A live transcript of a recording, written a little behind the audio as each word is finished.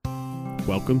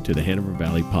Welcome to the Hanover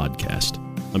Valley Podcast,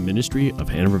 a ministry of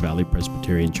Hanover Valley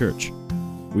Presbyterian Church.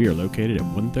 We are located at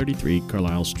 133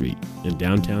 Carlisle Street in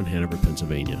downtown Hanover,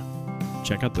 Pennsylvania.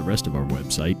 Check out the rest of our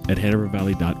website at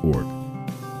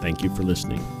hanovervalley.org. Thank you for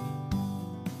listening.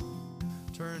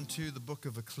 Turn to the book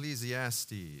of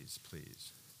Ecclesiastes,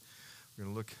 please. We're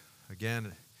going to look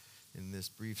again in this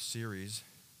brief series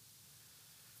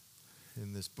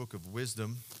in this book of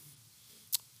wisdom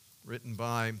written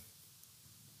by,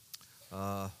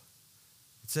 it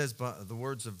says by the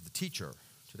words of the teacher.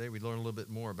 Today we learn a little bit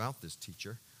more about this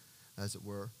teacher, as it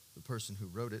were, the person who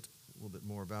wrote it, a little bit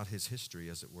more about his history,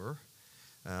 as it were,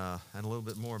 and a little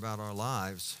bit more about our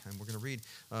lives. And we're going to read,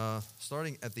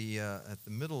 starting at the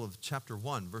middle of chapter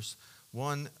 1, verse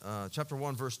 1, chapter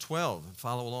 1, verse 12, and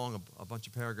follow along a bunch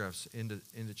of paragraphs into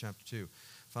chapter 2.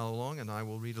 Follow along, and I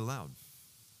will read aloud.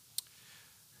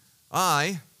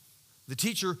 I, the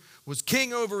teacher, was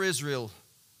king over Israel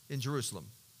in Jerusalem.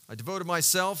 I devoted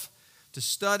myself to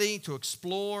study, to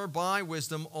explore by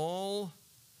wisdom all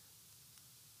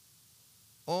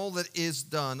that is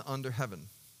done under heaven.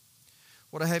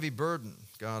 What a heavy burden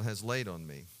God has laid on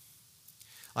me.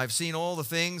 I've seen all the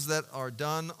things that are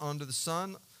done under the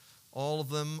sun. All of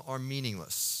them are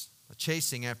meaningless, a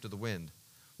chasing after the wind.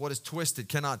 What is twisted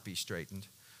cannot be straightened.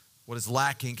 What is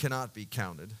lacking cannot be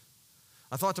counted.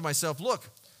 I thought to myself, look,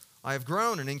 I have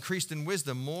grown and increased in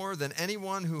wisdom more than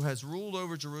anyone who has ruled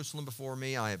over Jerusalem before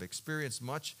me. I have experienced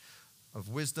much of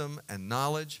wisdom and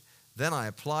knowledge. Then I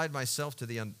applied myself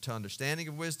to understanding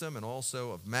of wisdom and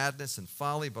also of madness and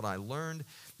folly, but I learned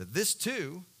that this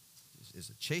too is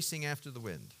a chasing after the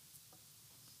wind.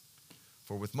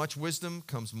 For with much wisdom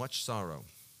comes much sorrow.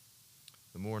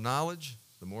 The more knowledge,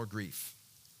 the more grief.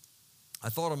 I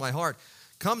thought in my heart,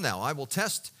 come now, I will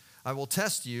test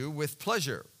you with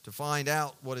pleasure to find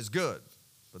out what is good.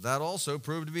 But that also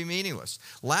proved to be meaningless.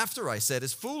 Laughter, I said,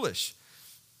 is foolish.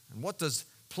 And what does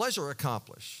pleasure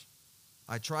accomplish?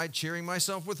 I tried cheering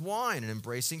myself with wine and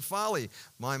embracing folly.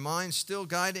 My mind still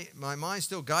guiding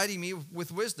me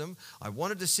with wisdom. I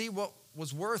wanted to see what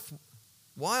was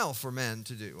worthwhile for men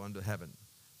to do under heaven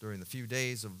during the few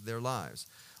days of their lives.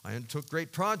 I undertook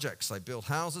great projects. I built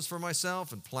houses for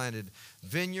myself and planted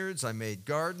vineyards. I made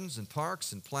gardens and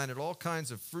parks and planted all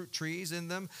kinds of fruit trees in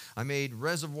them. I made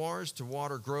reservoirs to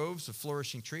water groves of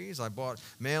flourishing trees. I bought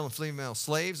male and female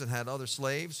slaves and had other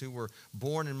slaves who were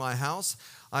born in my house.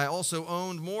 I also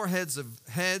owned more herds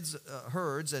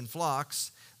and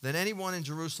flocks than anyone in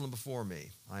Jerusalem before me.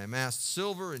 I amassed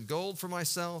silver and gold for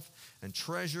myself and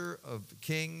treasure of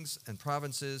kings and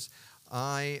provinces.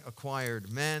 I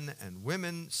acquired men and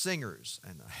women, singers,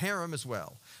 and a harem as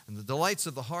well, and the delights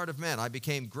of the heart of men. I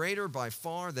became greater by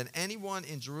far than anyone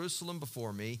in Jerusalem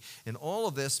before me. In all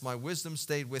of this, my wisdom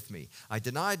stayed with me. I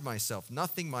denied myself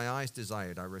nothing my eyes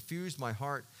desired. I refused my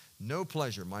heart no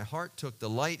pleasure. My heart took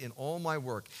delight in all my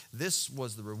work. This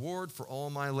was the reward for all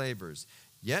my labors.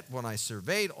 Yet when I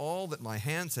surveyed all that my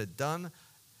hands had done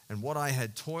and what I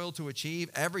had toiled to achieve,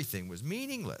 everything was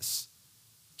meaningless.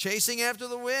 Chasing after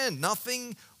the wind.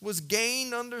 Nothing was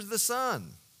gained under the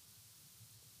sun.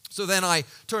 So then I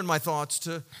turned my thoughts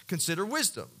to consider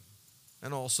wisdom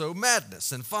and also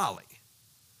madness and folly.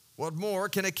 What more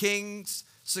can a king's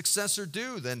successor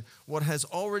do than what has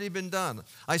already been done?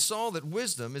 I saw that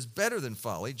wisdom is better than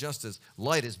folly, just as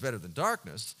light is better than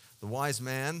darkness. The wise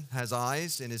man has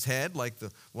eyes in his head,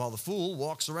 while the fool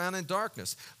walks around in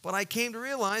darkness. But I came to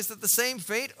realize that the same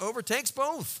fate overtakes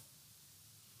both.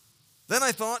 Then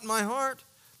I thought in my heart,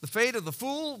 the fate of the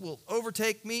fool will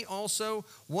overtake me also.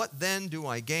 What then do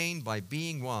I gain by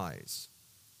being wise?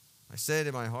 I said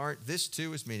in my heart, this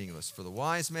too is meaningless, for the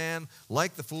wise man,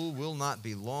 like the fool, will not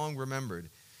be long remembered.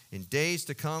 In days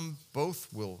to come, both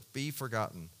will be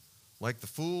forgotten. Like the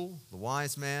fool, the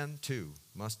wise man too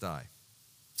must die.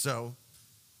 So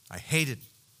I hated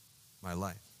my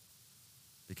life,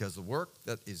 because the work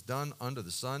that is done under the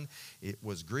sun, it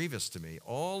was grievous to me.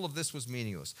 All of this was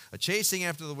meaningless, a chasing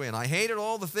after the wind. I hated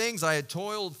all the things I had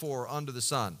toiled for under the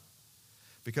sun,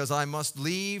 because I must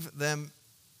leave them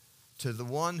to the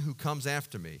one who comes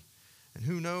after me. And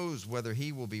who knows whether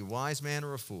he will be a wise man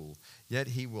or a fool, yet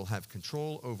he will have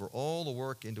control over all the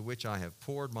work into which I have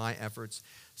poured my efforts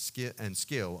and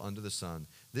skill under the sun.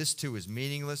 This too is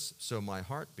meaningless, so my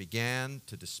heart began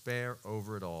to despair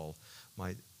over it all.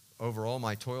 Over all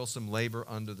my toilsome labor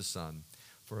under the sun.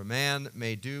 For a man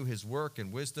may do his work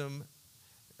in wisdom,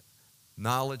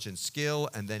 knowledge, and skill,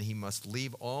 and then he must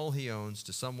leave all he owns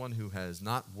to someone who has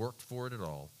not worked for it at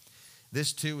all.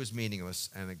 This too is meaningless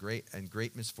and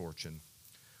great misfortune.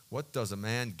 What does a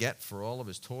man get for all of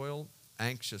his toil,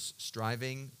 anxious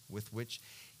striving with which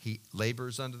He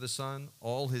labors under the sun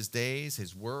all his days,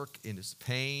 his work in his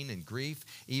pain and grief.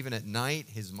 Even at night,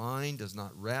 his mind does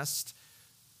not rest.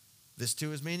 This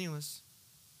too is meaningless.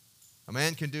 A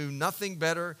man can do nothing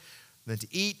better than to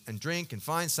eat and drink and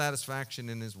find satisfaction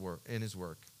in his work.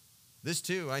 This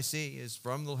too, I see, is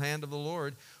from the hand of the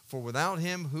Lord. For without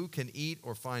him, who can eat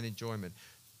or find enjoyment?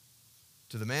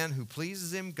 To the man who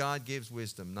pleases him, God gives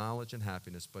wisdom, knowledge, and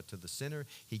happiness. But to the sinner,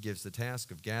 he gives the task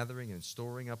of gathering and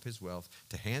storing up his wealth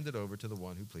to hand it over to the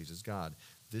one who pleases God.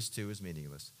 This too is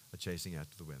meaningless, a chasing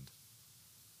after the wind.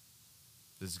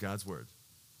 This is God's word.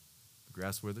 The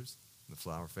grass withers and the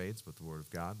flower fades, but the word of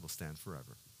God will stand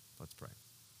forever. Let's pray.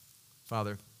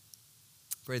 Father,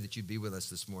 pray that you be with us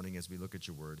this morning as we look at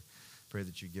your word. Pray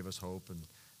that you give us hope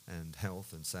and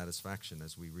health and satisfaction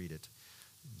as we read it.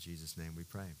 In Jesus' name we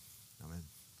pray.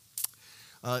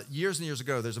 Amen. Years and years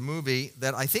ago, there's a movie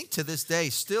that I think to this day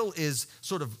still is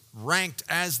sort of ranked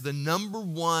as the number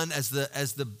one, as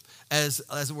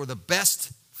it were the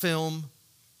best film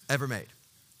ever made.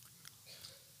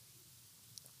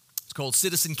 It's called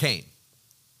Citizen Kane.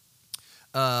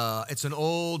 It's an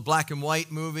old black and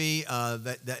white movie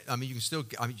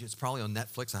it's probably on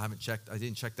Netflix. I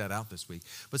didn't check that out this week.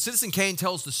 But Citizen Kane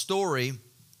tells the story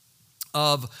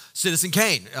of Citizen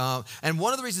Kane. And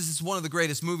one of the reasons it's one of the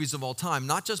greatest movies of all time,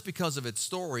 not just because of its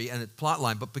story and its plot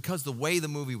line, but because the way the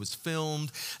movie was filmed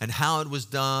and how it was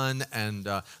done, and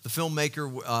the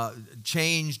filmmaker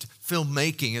changed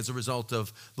filmmaking as a result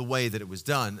of the way that it was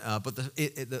done. But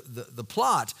the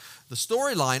plot, the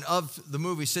storyline of the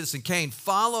movie Citizen Kane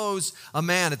follows a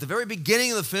man at the very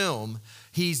beginning of the film.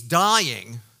 He's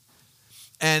dying.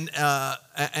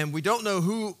 And we don't know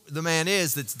who the man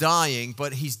is that's dying,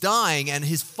 but he's dying, and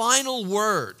his final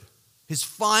word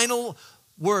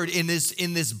in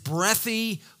this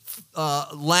breathy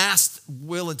last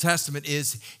will and testament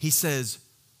is, he says,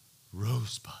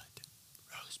 Rosebud,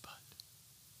 Rosebud.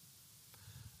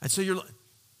 And so you're like,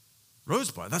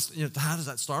 Rosebud, that's, how does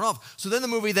that start off? So then the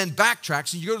movie then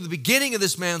backtracks, and you go to the beginning of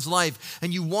this man's life,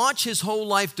 and you watch his whole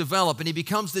life develop, and he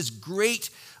becomes this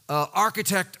great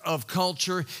architect of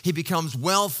culture. He becomes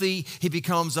wealthy. He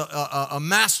becomes a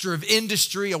master of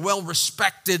industry, a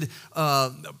well-respected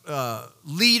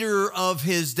leader of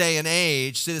his day and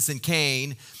age, Citizen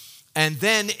Kane. And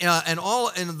then,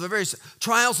 in the various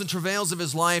trials and travails of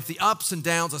his life, the ups and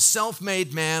downs, a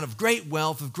self-made man of great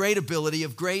wealth, of great ability,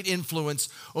 of great influence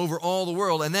over all the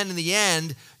world. And then in the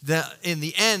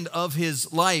end of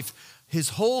his life, his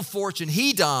whole fortune,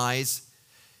 he dies.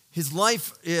 His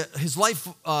life,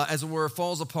 as it were,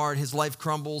 falls apart. His life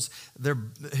crumbles.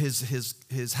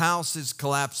 His house is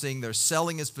collapsing. They're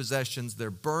selling his possessions.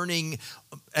 They're burning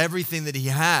everything that he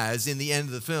has in the end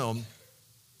of the film.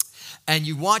 And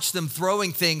you watch them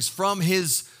throwing things from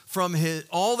his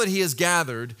all that he has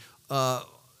gathered,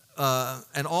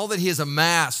 and all that he has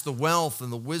amassed, the wealth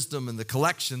and the wisdom and the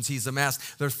collections he's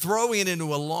amassed. They're throwing it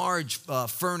into a large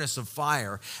furnace of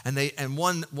fire, and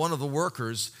one of the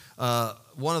workers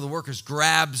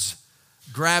grabs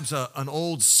an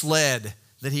old sled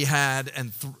that he had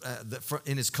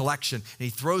in his collection, and he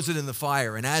throws it in the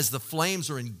fire. And as the flames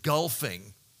are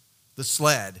engulfing the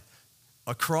sled,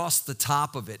 across the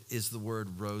top of it is the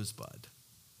word Rosebud.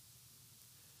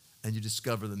 And you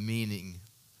discover the meaning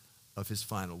of his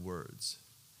final words.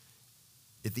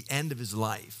 At the end of his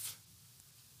life,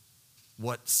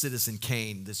 what Citizen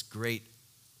Kane, this great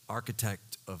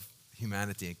architect of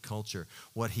humanity and culture,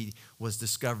 what he was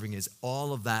discovering is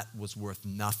all of that was worth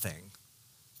nothing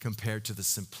compared to the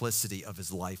simplicity of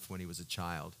his life when he was a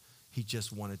child. He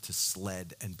just wanted to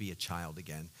sled and be a child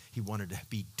again. He wanted to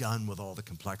be done with all the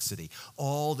complexity.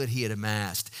 All that he had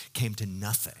amassed came to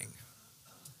nothing.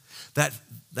 That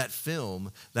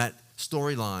film, that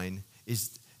storyline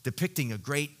is depicting in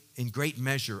great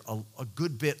measure a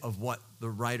good bit of what the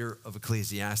writer of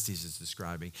Ecclesiastes is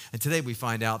describing. And today we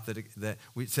find out that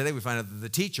the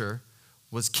teacher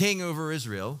was king over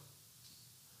Israel,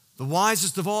 the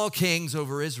wisest of all kings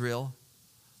over Israel,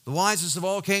 the wisest of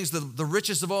all kings, the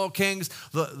richest of all kings,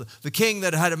 the king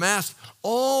that had amassed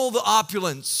all the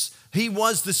opulence. He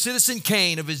was the Citizen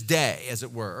Kane of his day, as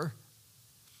it were.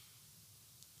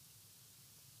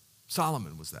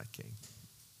 Solomon was that king.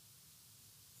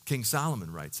 King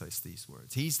Solomon writes us these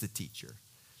words. He's the teacher.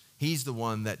 He's the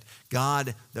one that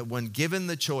when given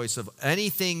the choice of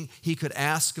anything he could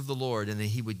ask of the Lord and that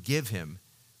he would give him,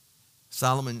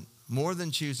 Solomon, more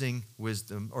than choosing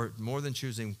wisdom, or more than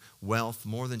choosing wealth,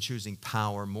 more than choosing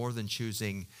power, more than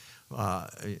choosing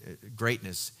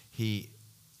greatness, he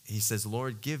says,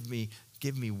 Lord, give me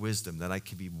wisdom that I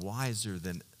can be wiser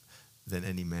than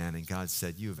any man. And God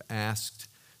said, you have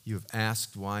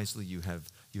asked wisely, you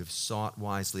You have sought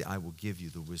wisely. I will give you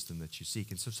the wisdom that you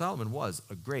seek. And so Solomon was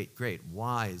a great, great,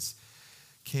 wise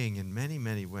king in many,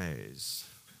 many ways.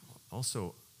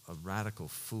 Also a radical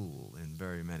fool in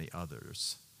very many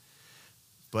others.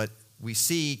 But we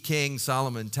see King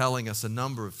Solomon telling us a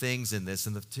number of things in this.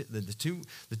 And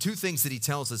the two things that he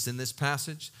tells us in this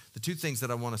passage, the two things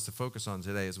that I want us to focus on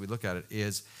today as we look at it,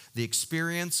 is the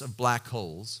experience of black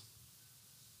holes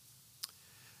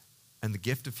and the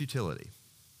gift of futility.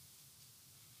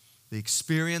 The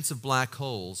experience of black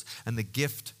holes and the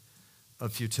gift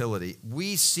of futility.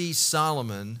 We see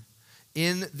Solomon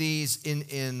in the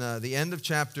end of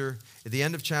chapter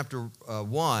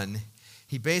 1.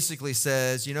 He basically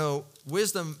says,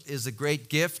 wisdom is a great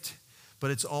gift,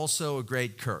 but it's also a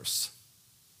great curse.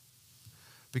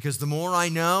 Because the more I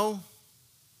know,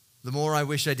 the more I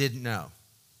wish I didn't know.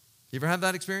 You ever have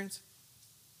that experience?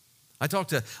 I talk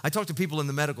to people in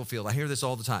the medical field. I hear this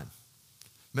all the time.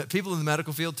 People in the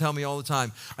medical field tell me all the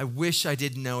time, I wish I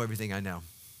didn't know everything I know.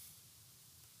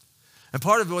 And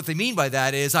part of what they mean by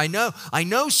that is I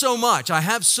know so much. I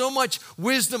have so much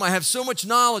wisdom. I have so much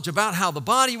knowledge about how the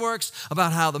body works,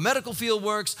 about how the medical field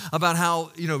works, about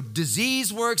how,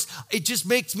 disease works. It just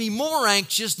makes me more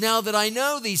anxious now that I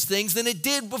know these things than it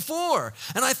did before.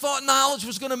 And I thought knowledge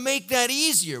was going to make that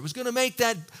easier. It was going to make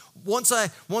that once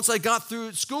I got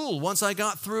through school, once I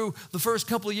got through the first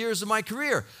couple of years of my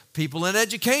career. People in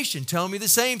education tell me the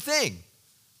same thing.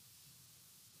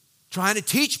 Trying to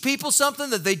teach people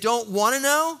something that they don't want to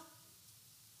know?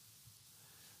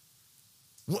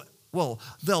 Well,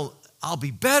 I'll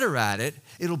be better at it.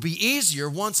 It'll be easier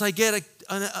once I get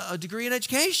a degree in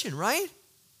education, right?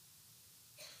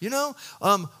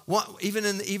 Even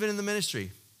in the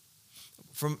ministry.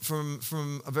 From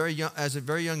as a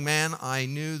very young man, I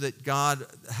knew that God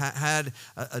had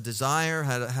a desire,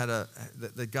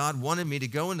 that God wanted me to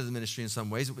go into the ministry in some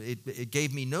ways. It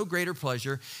gave me no greater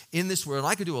pleasure in this world.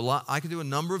 I could do a lot. I could do a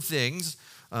number of things.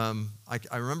 I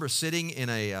remember sitting in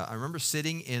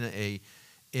a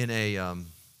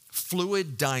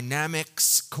fluid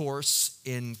dynamics course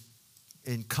in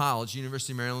college,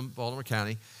 University of Maryland, Baltimore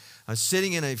County. I was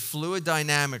sitting in a fluid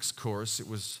dynamics course.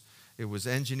 It was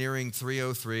Engineering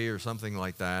 303 or something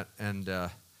like that, and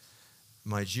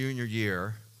my junior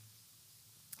year.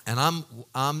 And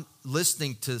I'm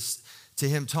listening to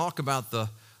him talk about the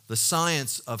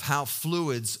science of how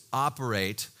fluids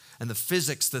operate and the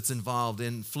physics that's involved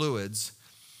in fluids.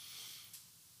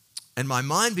 And my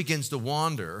mind begins to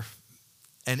wander.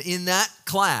 And in that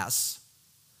class,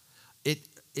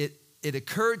 it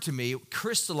occurred to me,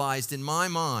 crystallized in my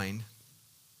mind,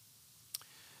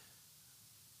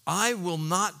 I will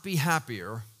not be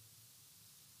happier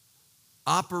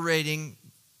operating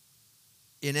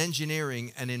in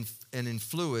engineering and in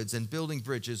fluids and building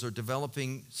bridges or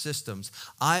developing systems.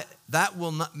 That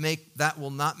will not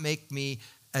make me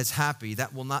as happy.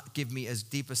 That will not give me as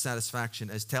deep a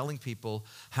satisfaction as telling people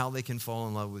how they can fall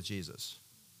in love with Jesus.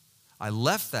 I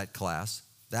left that class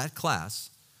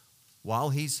while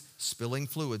he's spilling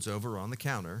fluids over on the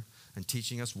counter and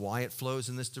teaching us why it flows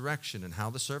in this direction and how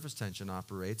the surface tension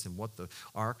operates and what the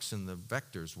arcs and the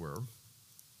vectors were.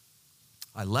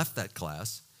 I left that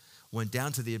class, went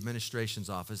down to the administration's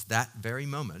office that very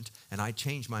moment, and I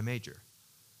changed my major.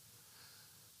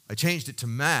 I changed it to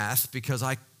math because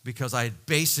I had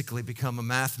basically become a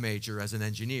math major as an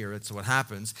engineer. It's what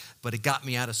happens. But it got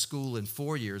me out of school in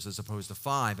 4 years as opposed to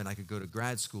 5, and I could go to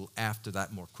grad school after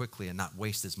that more quickly and not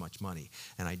waste as much money.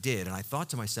 And I did. And I thought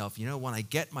to myself, when I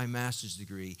get my master's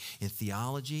degree in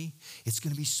theology, it's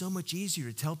going to be so much easier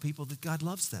to tell people that God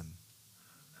loves them.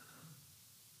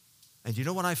 And you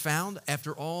know what I found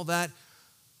after all that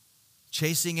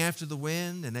chasing after the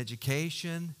wind and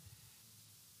education?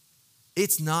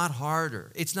 It's not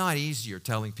harder. It's not easier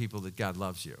telling people that God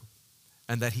loves you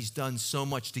and that he's done so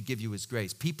much to give you his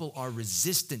grace. People are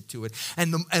resistant to it.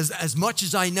 And as much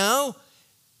as I know,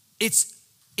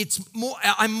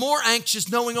 I'm more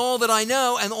anxious knowing all that I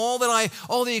know and all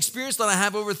the experience that I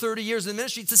have over 30 years in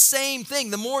ministry. It's the same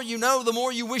thing. The more you know, the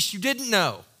more you wish you didn't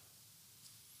know.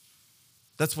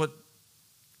 That's what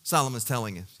Solomon's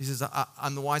telling us. He says,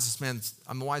 I'm the wisest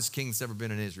king that's ever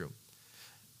been in Israel.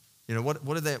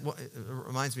 What it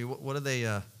reminds me, what do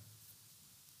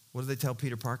they tell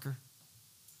Peter Parker?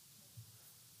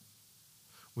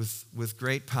 With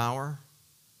great power,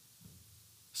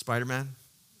 Spider-Man,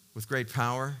 with great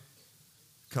power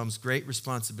comes great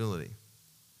responsibility.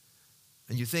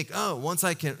 And you think,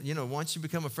 once you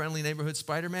become a friendly neighborhood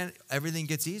Spider-Man, everything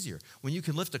gets easier. When you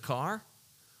can lift a car,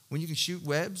 when you can shoot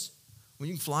webs, when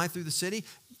you can fly through the city,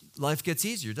 life gets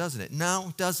easier, doesn't it? No,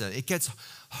 it doesn't. It gets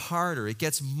harder. It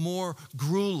gets more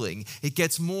grueling. It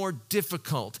gets more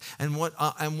difficult. And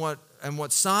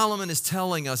what Solomon is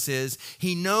telling us is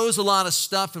he knows a lot of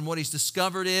stuff, and what he's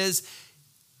discovered is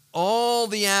all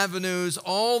the avenues,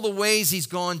 all the ways he's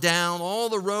gone down, all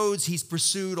the roads he's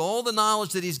pursued, all the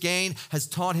knowledge that he's gained has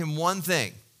taught him one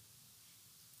thing.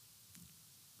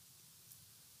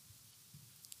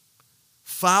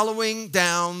 Following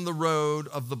down the road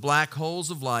of the black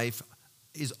holes of life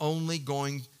is only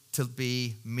going to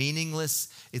be meaningless.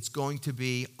 It's going to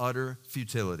be utter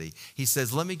futility. He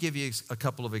says, let me give you a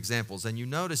couple of examples. And you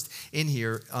noticed in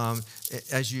here,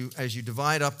 as you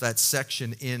divide up that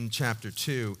section in chapter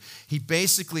 2, he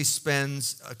basically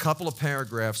spends a couple of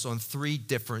paragraphs on 3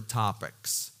 different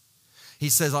topics. He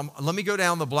says, let me go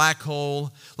down the black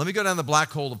hole. Let me go down the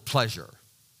black hole of pleasure.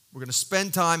 We're going to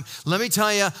spend time. Let me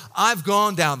tell you, I've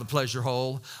gone down the pleasure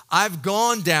hole. I've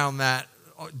gone down that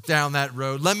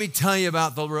road. Let me tell you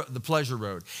about the pleasure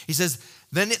road. He says,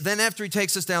 then after he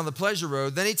takes us down the pleasure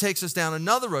road, then he takes us down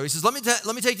another road. He says, let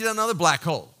me take you down another black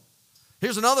hole.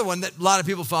 Here's another one that a lot of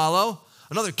people follow,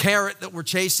 another carrot that we're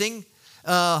chasing.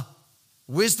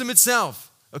 Wisdom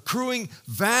itself, accruing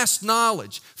vast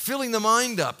knowledge, filling the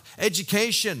mind up,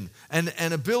 education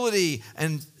and ability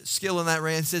and skill in that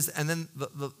way. And says, and then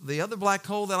the other black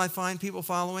hole that I find people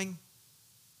following,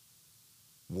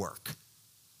 work.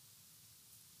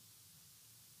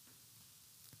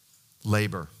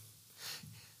 Labor.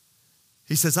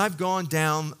 He says, I've gone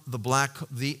down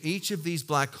each of these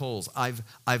black holes.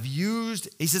 I've used,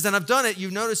 he says, and I've done it.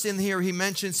 You notice in here he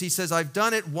mentions, he says, I've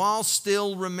done it while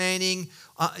still remaining,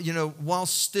 while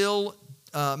still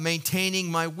maintaining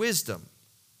my wisdom.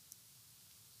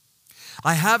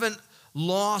 I haven't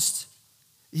lost.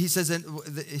 He says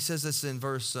this in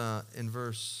verse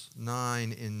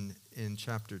 9 in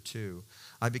chapter 2.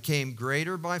 I became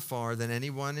greater by far than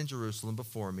anyone in Jerusalem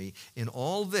before me. In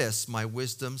all this, my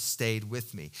wisdom stayed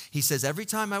with me. He says, every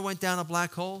time I went down a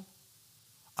black hole,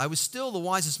 I was still the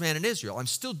wisest man in Israel. I'm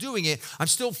still doing it. I'm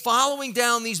still following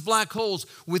down these black holes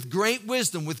with great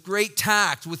wisdom, with great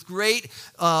tact, with great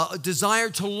desire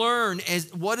to learn.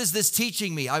 What is this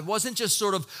teaching me? I wasn't just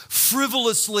sort of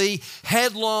frivolously,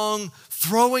 headlong,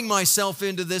 throwing myself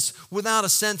into this without a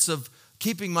sense of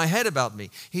keeping my head about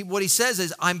me. What he says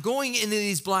is, I'm going into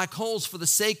these black holes for the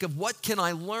sake of what can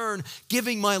I learn,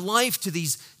 giving my life to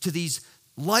these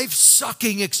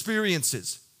life-sucking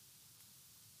experiences.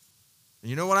 And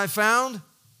you know what I found?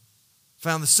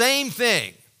 Found the same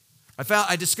thing.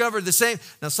 I discovered the same.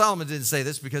 Now, Solomon didn't say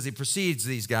this because he precedes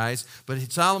these guys, but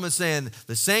Solomon's saying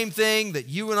the same thing that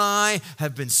you and I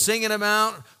have been singing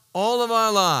about all of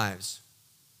our lives.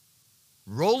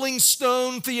 Rolling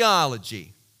Stone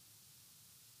theology.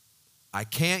 I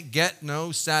can't get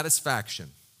no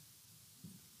satisfaction.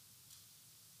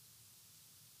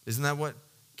 Isn't that what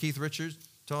Keith Richards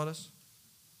taught us?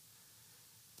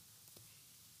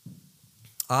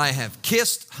 I have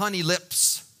kissed honey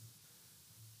lips,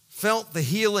 felt the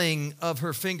healing of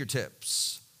her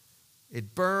fingertips.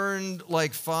 It burned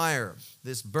like fire,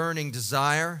 this burning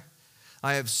desire.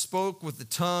 I have spoke with the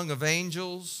tongue of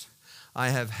angels. I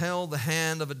have held the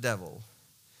hand of a devil.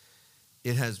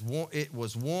 It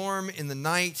was warm in the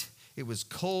night. It was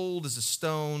cold as a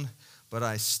stone, but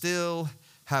I still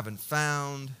haven't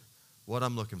found what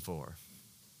I'm looking for.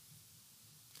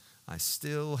 I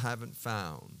still haven't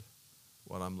found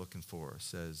what I'm looking for,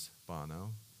 says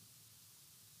Bono.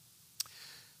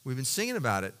 We've been singing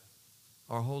about it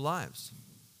our whole lives.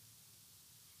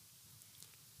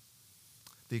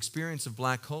 The experience of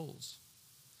black holes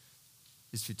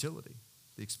is futility.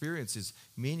 The experience is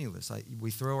meaningless.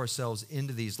 We throw ourselves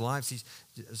into these lives.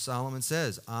 Solomon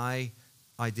says, I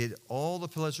did all the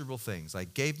pleasurable things. I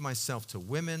gave myself to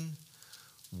women,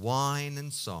 wine,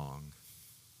 and song.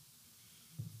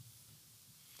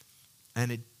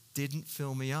 And it didn't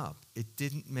fill me up. It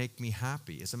didn't make me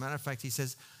happy. As a matter of fact, he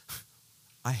says,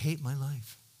 I hate my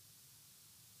life.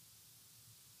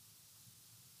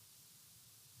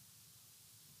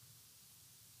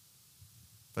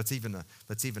 That's even an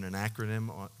acronym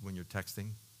when you're texting.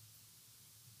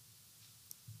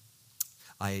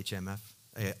 IHML.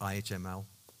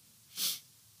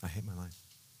 I hate my life.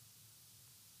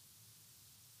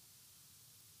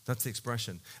 That's the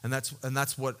expression, and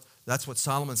that's what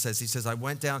Solomon says. He says, I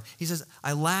went down. He says,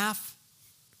 I laugh,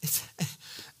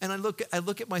 and I look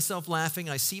at myself laughing.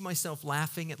 I see myself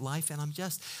laughing at life, and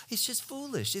it's just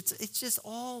foolish. It's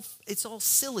all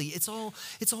silly. It's all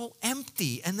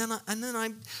empty. And then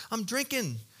I'm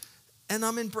drinking, and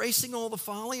I'm embracing all the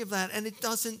folly of that, and it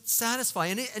doesn't satisfy.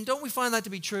 And don't we find that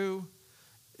to be true?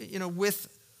 With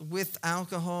with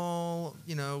alcohol,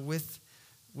 with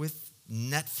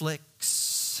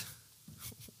Netflix,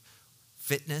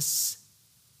 fitness,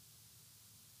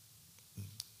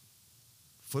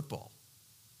 football.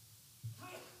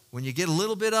 When you get a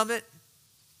little bit of it,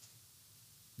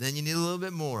 then you need a little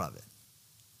bit more of it.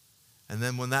 And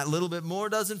then when that little bit more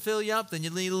doesn't fill you up, then you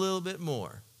need a little bit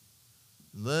more.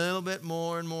 A little bit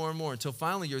more and more and more until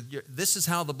finally this is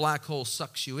how the black hole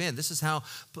sucks you in. This is how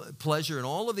pleasure and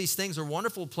all of these things are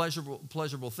wonderful,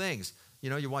 pleasurable things.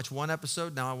 You watch one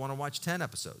episode, now I want to watch 10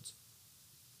 episodes.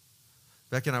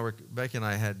 Becky and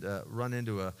I had run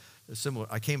into a similar.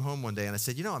 I came home one day and I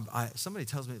said, somebody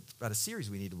tells me about a series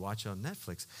we need to watch on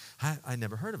Netflix. I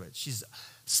never heard of it. She's,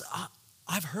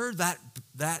 I've heard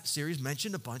that series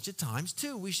mentioned a bunch of times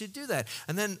too. We should do that.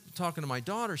 And then talking to my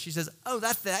daughter, she says, "Oh,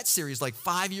 that series is like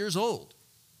 5 years old."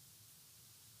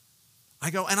 I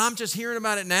go, and I'm just hearing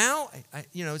about it now.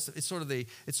 It's sort of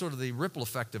the ripple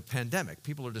effect of pandemic.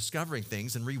 People are discovering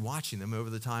things and rewatching them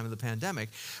over the time of the pandemic.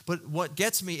 But what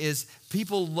gets me is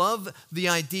people love the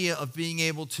idea of being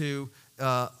able to.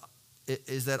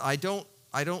 Is that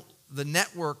the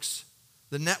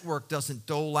network doesn't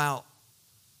dole out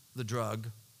the drug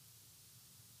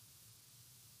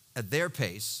at their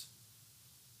pace,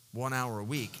 1 hour a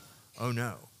week. Oh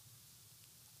no,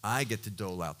 I get to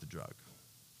dole out the drug.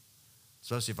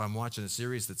 Especially if I'm watching a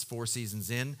series that's 4 seasons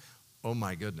in, oh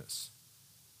my goodness.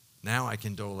 Now I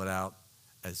can dole it out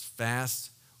as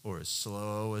fast or as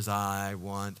slow as I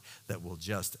want that will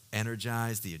just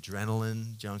energize the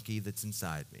adrenaline junkie that's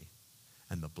inside me.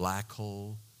 And the black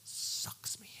hole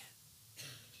sucks me in.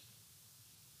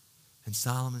 And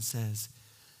Solomon says,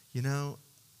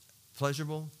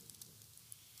 pleasurable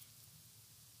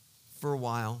for a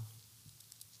while,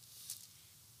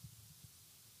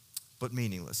 but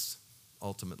meaningless.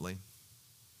 Ultimately,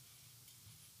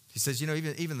 he says,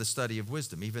 even the study of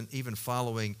wisdom, even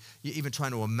following, even trying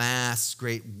to amass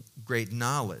great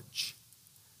knowledge.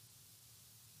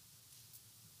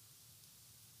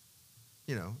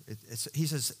 He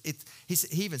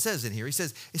even says in here, he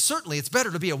says, certainly it's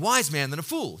better to be a wise man than a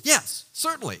fool. Yes,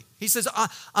 certainly. He says,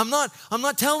 I'm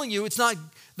not telling you it's not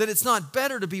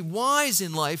better to be wise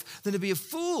in life than to be a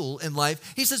fool in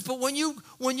life. He says, but when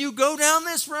you go down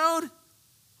this road,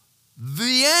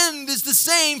 the end is the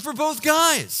same for both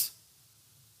guys.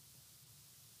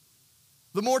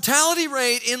 The mortality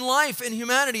rate in life in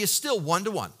humanity is still 1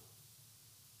 to 1.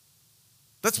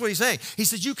 That's what he's saying. He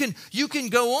says you can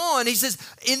go on. He says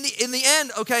in the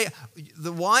end, okay,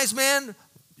 the wise man,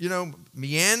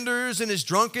 meanders in his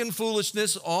drunken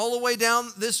foolishness all the way down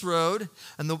this road,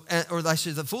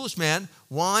 the foolish man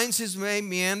winds his way,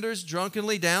 meanders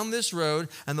drunkenly down this road,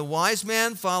 and the wise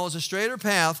man follows a straighter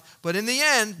path. But in the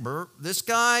end, this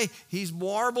guy, he's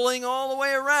warbling all the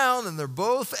way around, and they're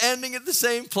both ending at the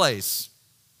same place.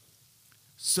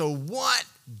 So what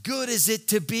good is it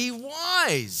to be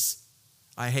wise?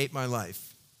 I hate my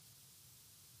life.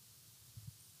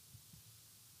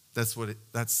 That's what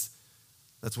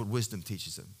wisdom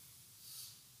teaches him.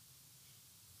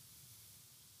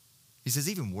 He says,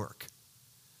 even work.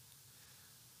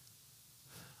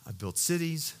 I built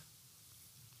cities.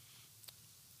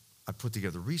 I put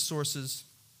together resources.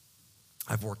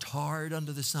 I've worked hard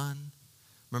under the sun.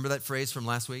 Remember that phrase from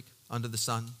last week? Under the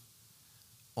sun?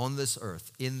 On this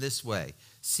earth, in this way,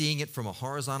 seeing it from a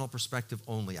horizontal perspective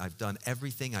only. I've done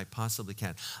everything I possibly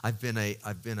can. I've been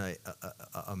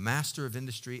a master of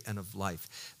industry and of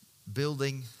life.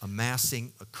 Building,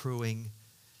 amassing, accruing,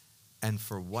 and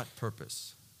for what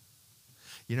purpose?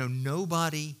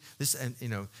 Nobody.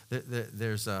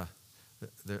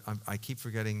 I keep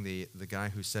forgetting the guy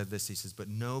who said this. He says, but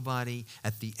nobody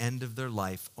at the end of their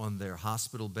life, on their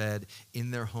hospital bed,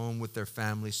 in their home with their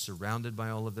families, surrounded by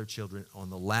all of their children, on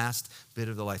the last bit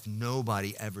of their life,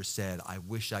 nobody ever said, I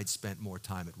wish I'd spent more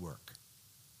time at work.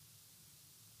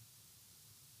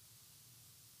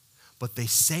 But they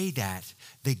say that,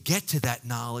 they get to that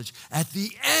knowledge at the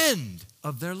end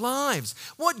of their lives.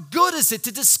 What good is it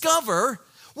to discover?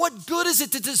 What good is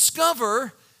it to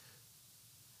discover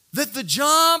that the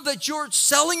job that you're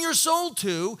selling your soul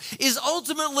to is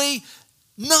ultimately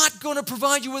not going to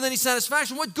provide you with any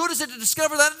satisfaction? What good is it to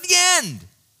discover that at the end?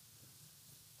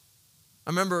 I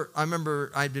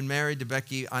remember I'd been married to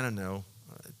Becky, I don't know,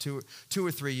 2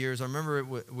 or 3 years. I remember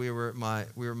we were at my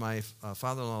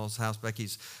father-in-law's house,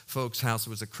 Becky's folks' house. It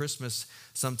was a Christmas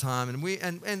sometime,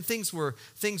 and things were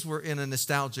in a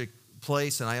nostalgic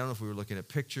place, and I don't know if we were looking at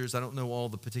pictures. I don't know all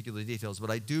the particular details, but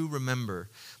I do remember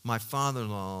my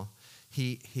father-in-law.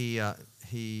 He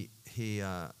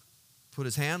put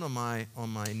his hand on my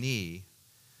knee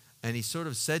And he sort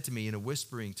of said to me in a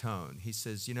whispering tone, he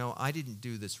says, I didn't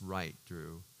do this right,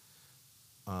 Drew.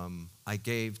 I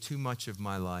gave too much of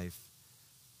my life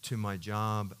to my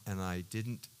job, and I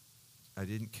didn't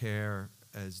care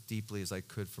as deeply as I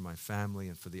could for my family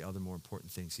and for the other more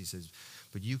important things. He says,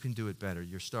 but you can do it better.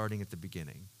 You're starting at the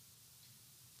beginning.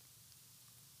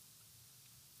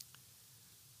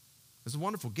 It's a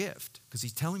wonderful gift because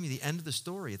he's telling me the end of the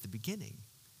story at the beginning.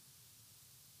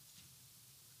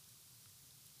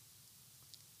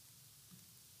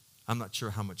 I'm not sure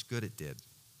how much good it did.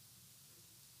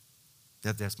 You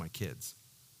have to ask my kids.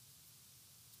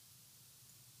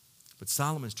 But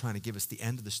Solomon's trying to give us the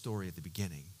end of the story at the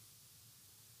beginning.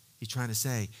 He's trying to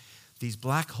say, these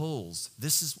black holes,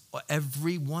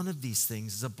 every one of these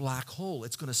things is a black hole.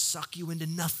 It's going to suck you into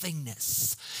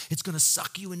nothingness. It's going to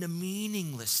suck you into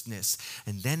meaninglessness.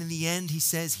 And then in the end, he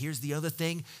says, here's the other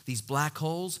thing. These black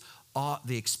holes,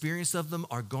 the experience of them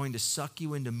are going to suck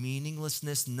you into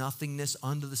meaninglessness, nothingness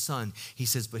under the sun. He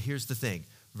says, but here's the thing.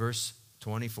 Verse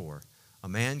 24. A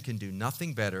man can do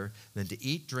nothing better than to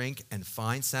eat, drink, and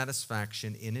find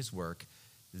satisfaction in his work.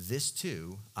 This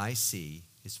too, I see,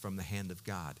 is from the hand of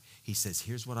God. He says,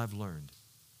 here's what I've learned.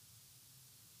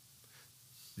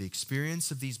 The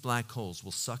experience of these black holes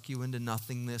will suck you into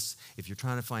nothingness. If you're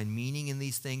trying to find meaning in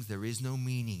these things, there is no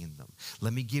meaning in them.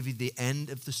 Let me give you the end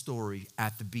of the story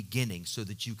at the beginning so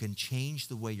that you can change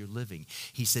the way you're living.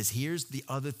 He says, here's the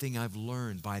other thing I've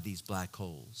learned by these black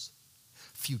holes.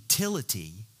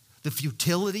 The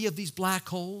futility of these black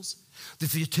holes, the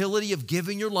futility of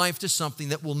giving your life to something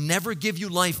that will never give you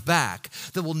life back,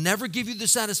 that will never give you the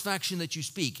satisfaction that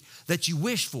you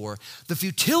wish for. The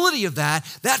futility of that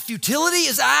futility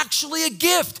is actually a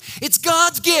gift. It's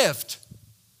God's gift.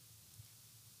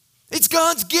 It's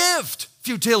God's gift,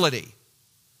 futility.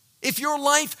 If your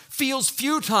life feels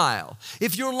futile,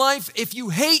 if you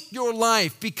hate your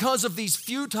life because of these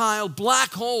futile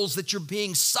black holes that you're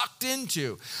being sucked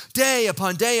into day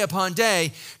upon day upon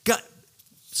day,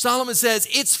 Solomon says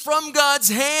it's from God's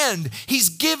hand. He's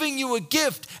giving you a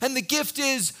gift, and the gift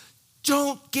is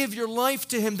don't give your life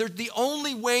to him. They're the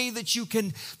only way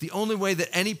that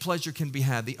any pleasure can be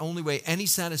had, the only way any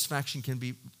satisfaction can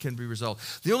be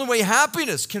resolved, the only way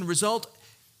happiness can result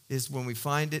is when we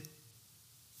find it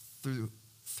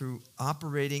through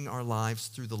operating our lives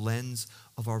through the lens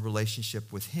of our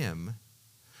relationship with him,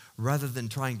 rather than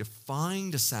trying to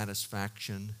find a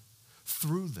satisfaction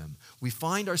through them. We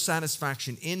find our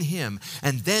satisfaction in him,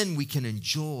 and then we can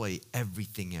enjoy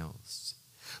everything else.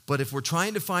 But if we're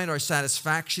trying to find our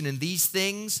satisfaction in these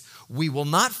things, we will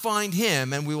not find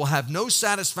him, and we will have no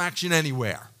satisfaction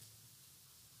anywhere.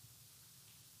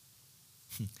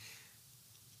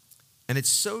 And it's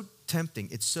so tempting,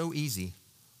 it's so easy.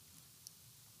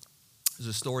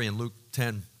 There's a story in Luke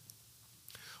 10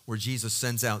 where Jesus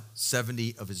sends out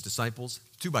 70 of his disciples,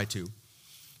 2 by 2,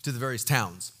 to the various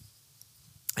towns.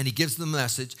 And he gives them the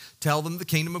message, tell them the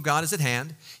kingdom of God is at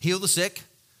hand, heal the sick,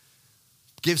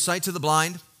 give sight to the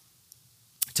blind,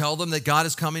 tell them that God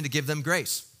is coming to give them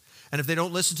grace. And if they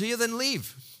don't listen to you, then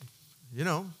leave.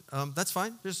 That's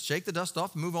fine. Just shake the dust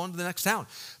off and move on to the next town.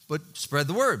 But spread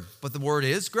the word. But the word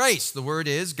is grace. The word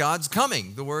is God's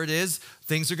coming. The word is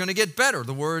things are going to get better.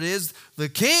 The word is the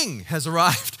king has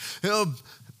arrived.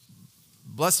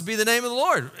 Blessed be the name of the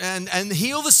Lord. And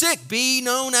heal the sick. Be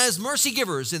known as mercy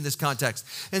givers in this context.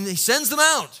 And he sends them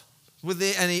out. And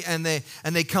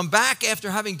they come back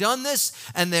after having done this,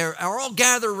 and they are all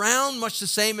gathered around, much the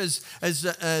same as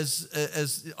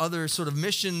other sort of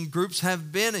mission groups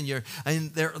have been,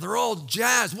 and they're all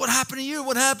jazzed. What happened to you?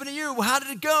 What happened to you? How did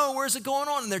it go? Where's it going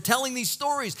on? And they're telling these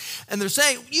stories, and they're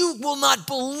saying, you will not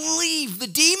believe the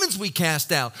demons we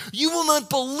cast out. You will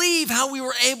not believe how we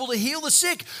were able to heal the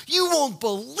sick. You won't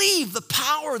believe the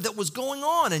power that was going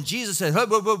on. And Jesus said, whoa,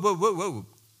 whoa, whoa, whoa, whoa, whoa.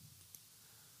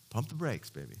 Pump the brakes,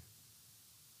 baby.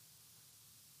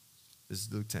 This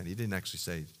is Luke 10. He didn't actually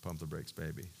say, pump the brakes,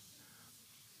 baby.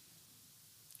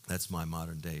 That's my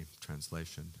modern day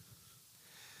translation.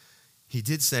 He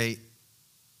did say,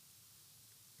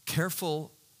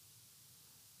 careful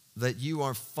that you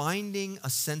are finding a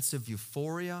sense of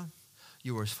euphoria.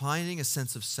 You are finding a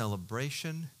sense of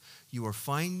celebration. You are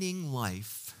finding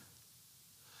life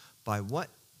by what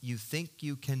you think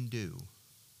you can do.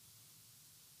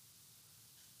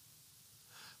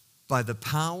 By the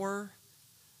power,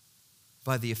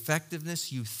 by the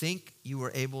effectiveness you think you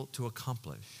are able to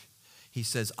accomplish. He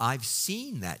says, I've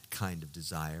seen that kind of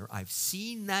desire. I've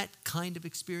seen that kind of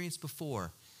experience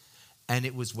before. And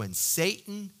it was when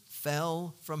Satan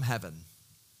fell from heaven.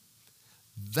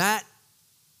 That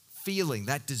feeling,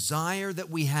 that desire that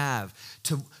we have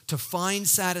to find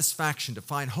satisfaction, to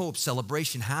find hope,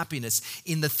 celebration, happiness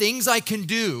in the things I can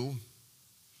do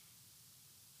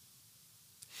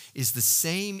is the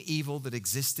same evil that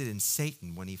existed in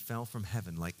Satan when he fell from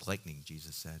heaven like lightning,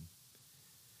 Jesus said.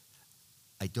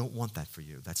 I don't want that for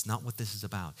you. That's not what this is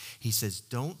about. He says,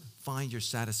 don't find your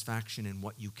satisfaction in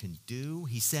what you can do.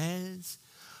 He says,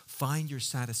 find your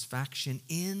satisfaction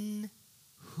in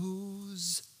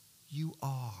whose you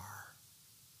are.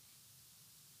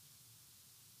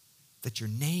 That your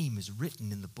name is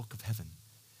written in the book of heaven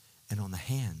and on the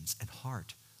hands and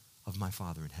heart of my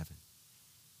Father in heaven.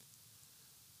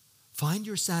 Find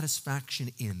your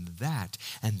satisfaction in that,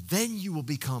 and then you will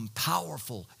become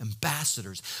powerful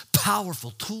ambassadors,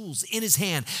 powerful tools in his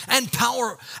hand, and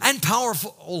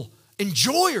powerful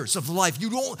enjoyers of life. You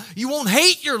won't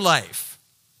hate your life.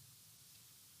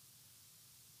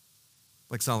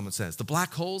 Like Solomon says, the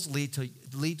black holes lead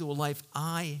to a life,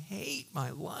 I hate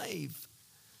my life.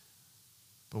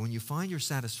 But when you find your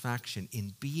satisfaction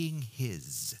in being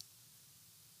his,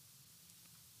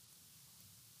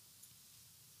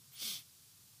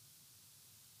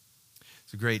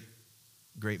 it's a great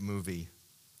movie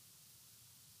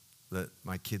that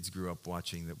my kids grew up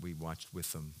watching, that we watched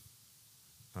with them,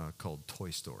 called Toy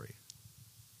Story.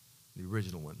 The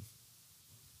original one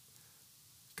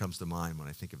comes to mind when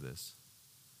I think of this.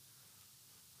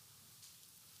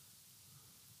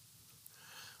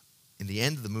 In the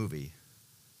end of the movie,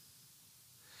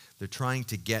 they're trying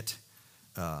to get,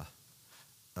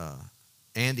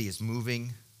 Andy is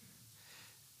moving,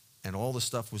 and all the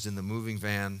stuff was in the moving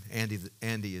van.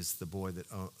 Andy is the boy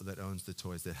that owns the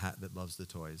toys, that loves the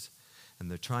toys. And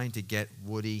they're trying to get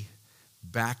Woody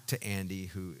back to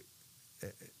Andy,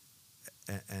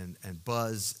 and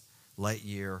Buzz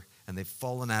Lightyear, and they've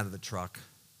fallen out of the truck.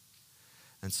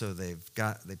 And so they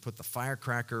put the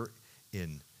firecracker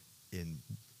in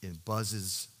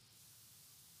Buzz's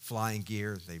flying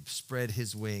gear. They've spread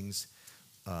his wings.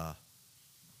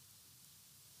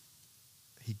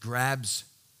 He grabs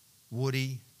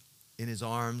Woody in his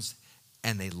arms,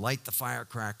 and they light the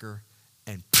firecracker,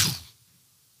 and poof,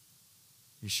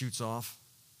 he shoots off.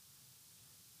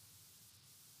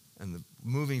 And the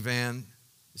moving van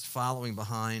is following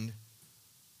behind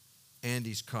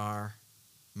Andy's car,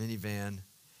 minivan,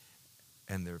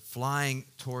 and they're flying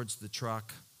towards the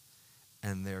truck,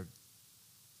 and they're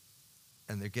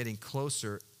getting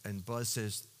closer, and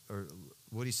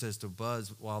Woody says to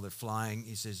Buzz while they're flying,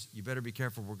 he says, you better be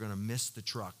careful, we're going to miss the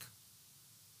truck.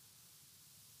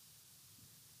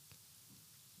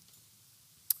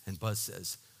 And Buzz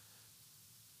says,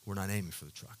 we're not aiming for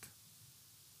the truck.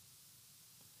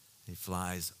 He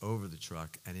flies over the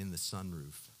truck and in the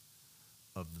sunroof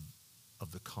of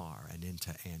the car and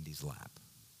into Andy's lap.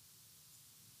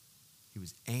 He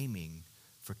was aiming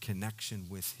for connection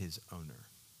with his owner.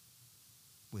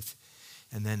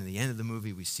 And then at the end of the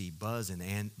movie, we see Buzz and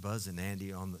Andy Buzz and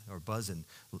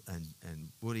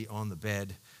Woody on the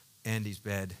bed, Andy's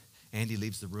bed. Andy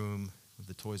leaves the room.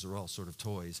 The toys are all sort of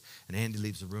toys. And Andy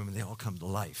leaves the room, and they all come to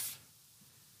life.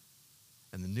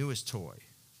 And the newest toy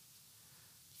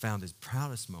found his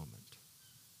proudest moment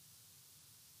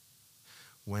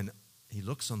when he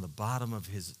looks on the bottom of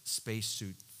his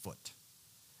spacesuit foot,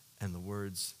 and the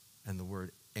word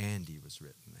Andy was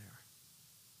written there.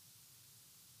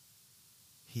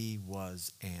 He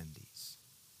was Andy's,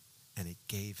 and it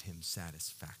gave him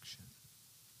satisfaction.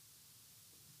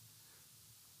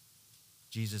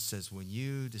 Jesus says, when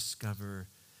you discover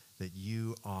that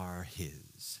you are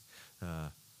his,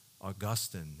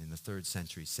 Augustine in the 3rd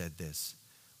century said this,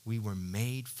 we were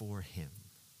made for him,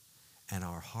 and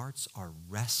our hearts are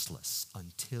restless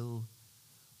until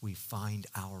we find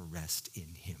our rest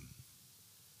in him.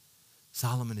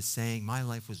 Solomon is saying, my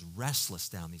life was restless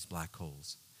down these black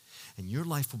holes. And your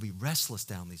life will be restless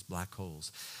down these black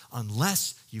holes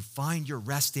unless you find your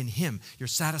rest in him, your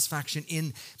satisfaction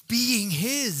in being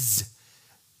his.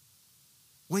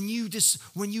 When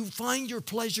you find your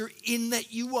pleasure in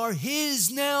that you are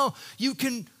his, now you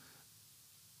can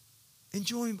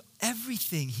enjoy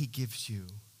everything he gives you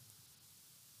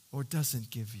or doesn't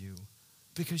give you,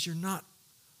 because you're not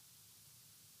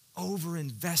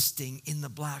over-investing in the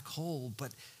black hole,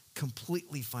 but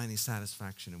completely finding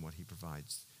satisfaction in what he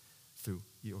provides through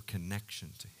your connection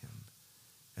to him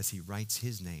as he writes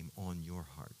his name on your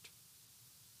heart.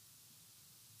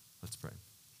 Let's pray.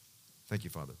 Thank you,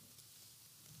 Father.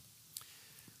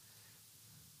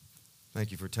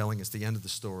 Thank you for telling us the end of the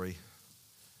story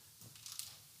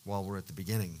while we're at the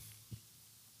beginning.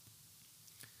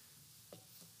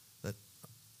 That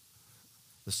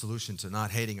the solution to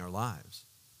not hating our lives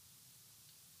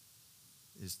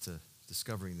is to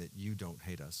discovering that you don't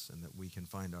hate us and that we can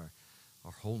find our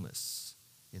wholeness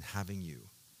in having you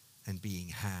and being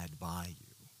had by you.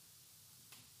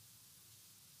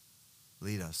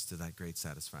 Lead us to that great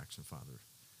satisfaction, Father,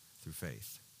 through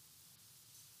faith,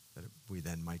 that we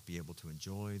then might be able to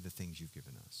enjoy the things you've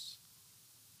given us.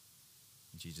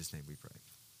 In Jesus' name we pray.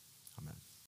 Amen.